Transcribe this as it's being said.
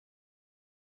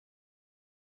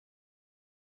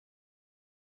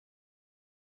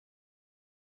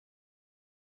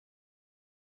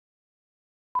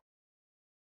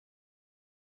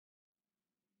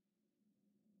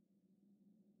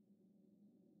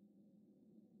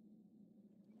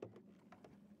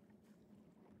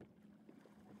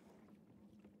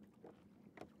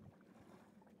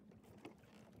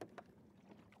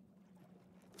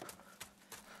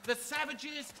The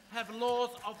savages have laws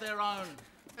of their own.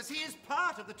 As he is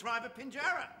part of the tribe of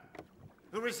Binjareb,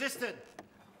 who resisted.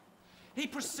 He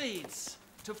proceeds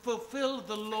to fulfill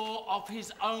the law of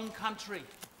his own country,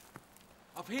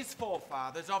 of his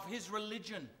forefathers, of his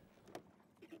religion.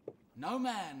 No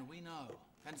man, we know,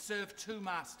 can serve two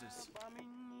masters.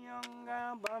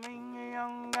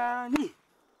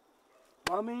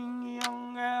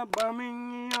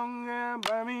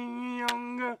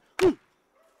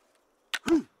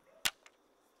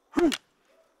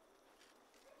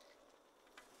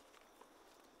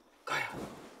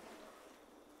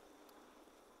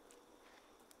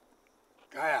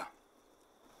 Kaya.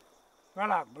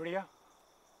 Galak belia.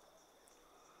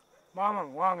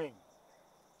 Mamang wanging.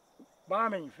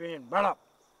 Baming fin balap.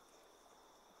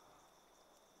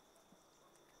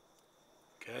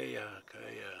 Kaya.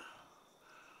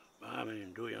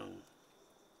 Maming Dyung.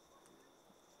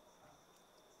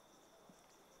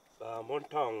 Ba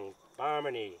montong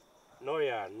Barmani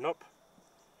Noya Nop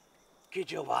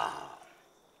Kijawa.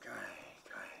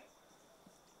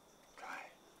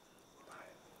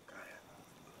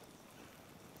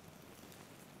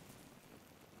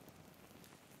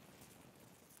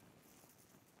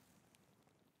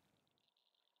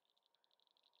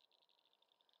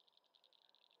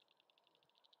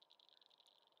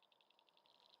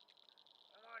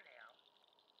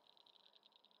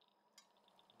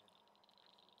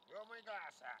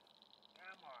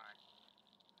 Come on.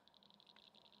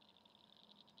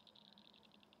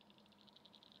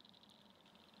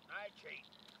 I cheat,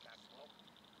 Stasiuk.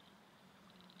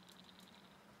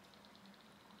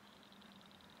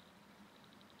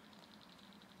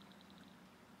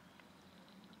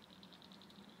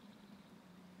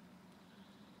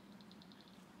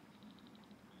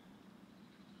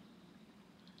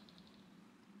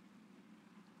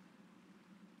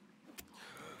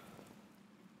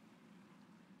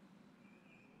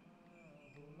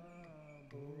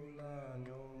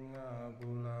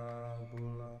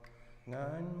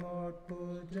 Ngan mort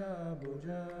puja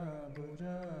puja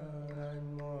puja ngan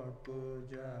mort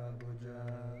puja puja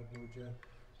puja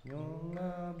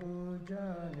nyonga puja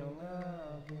nyonga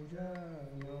puja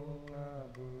nyonga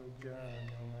puja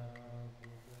nyonga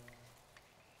puja.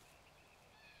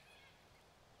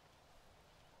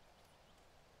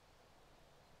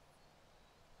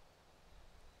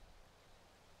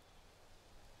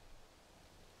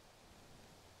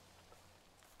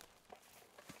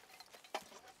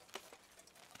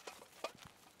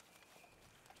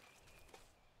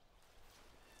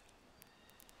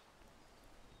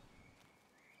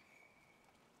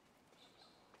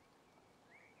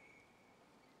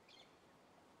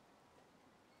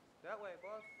 That way,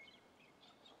 boss.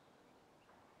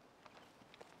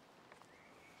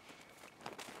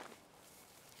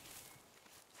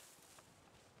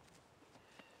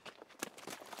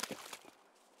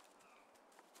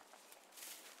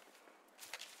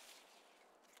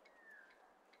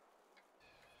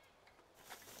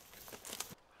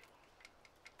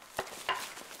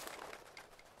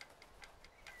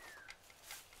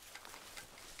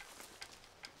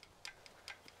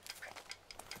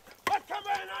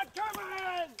 I'm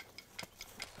coming!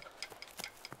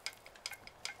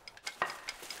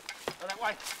 Go that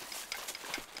way.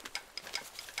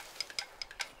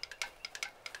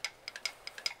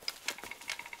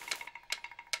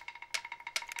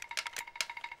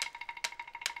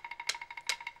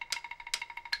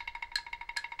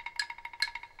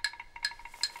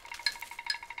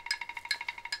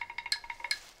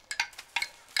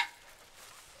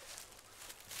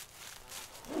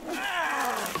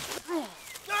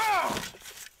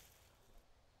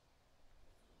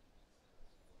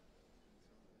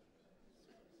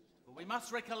 We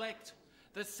must recollect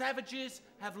the savages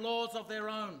have laws of their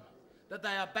own, that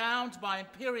they are bound by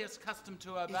imperious custom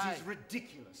to obey. It is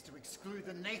ridiculous to exclude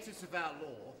the natives of our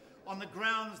law on the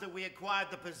grounds that we acquired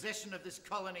the possession of this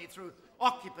colony through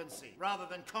occupancy rather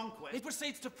than conquest. He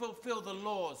proceeds to fulfill the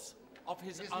laws of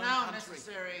his own country. It is now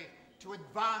necessary to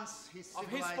advance his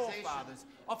civilization. Of his forefathers,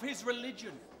 of his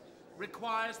religion,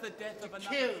 requires the death of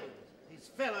another. Kill his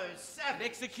fellow savages. And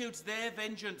executes their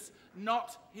vengeance,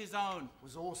 not his own.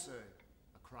 Was also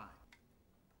a crime.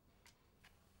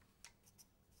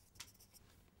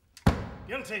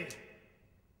 Guilty.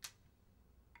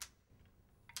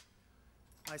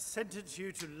 I sentence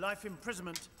you to life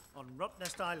imprisonment on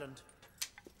Rottnest Island.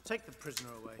 Take the prisoner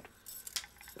away.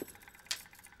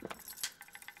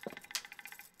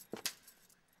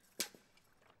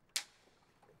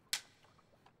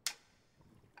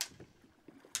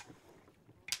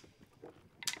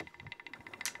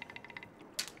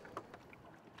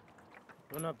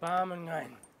 Tuna paman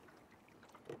ngayon.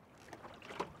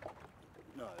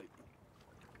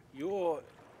 Your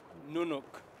Nunuk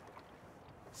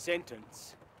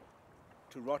sentence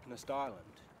to Rottnest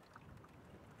Island.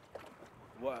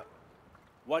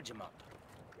 Wajimap.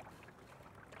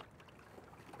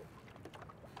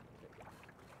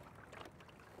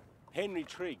 Henry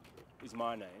Trigg is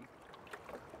my name.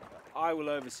 I will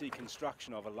oversee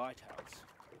construction of a lighthouse.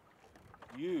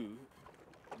 You,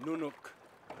 Nunuk,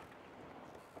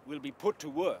 will be put to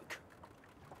work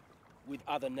with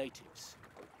other natives.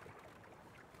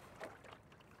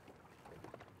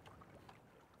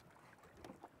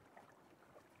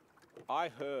 I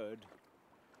heard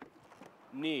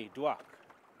near Duak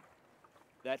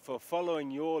that for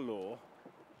following your law,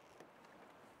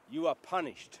 you are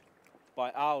punished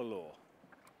by our law,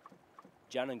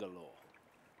 Jananga law.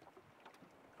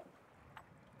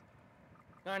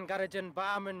 Ngan karajan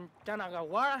pamen Janaga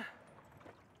war.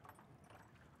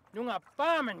 Nyunga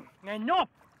pamen nganyop.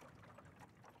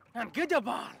 Ngan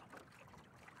gejabal.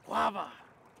 Kwaba.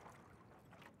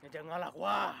 Ngejangalak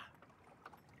wa.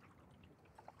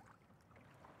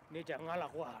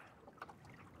 Ngejangalak wa.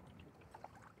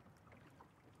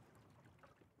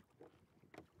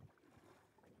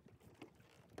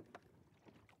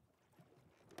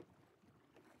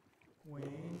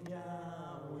 Winja,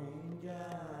 winja,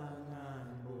 ngan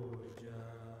boja.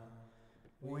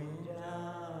 Winja,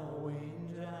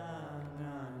 winja,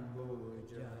 ngan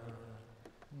boja.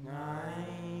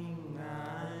 Ngai,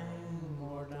 ngai,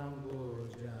 ngotang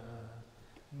boja.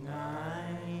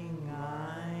 Ngai,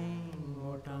 ngai,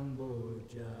 ngotang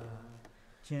boja.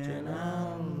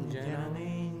 Jenang,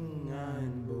 jenangin,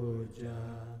 ngan boja.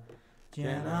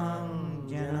 Jenang,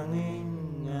 jenangin,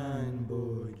 ngan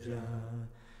boja.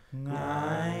 Ngai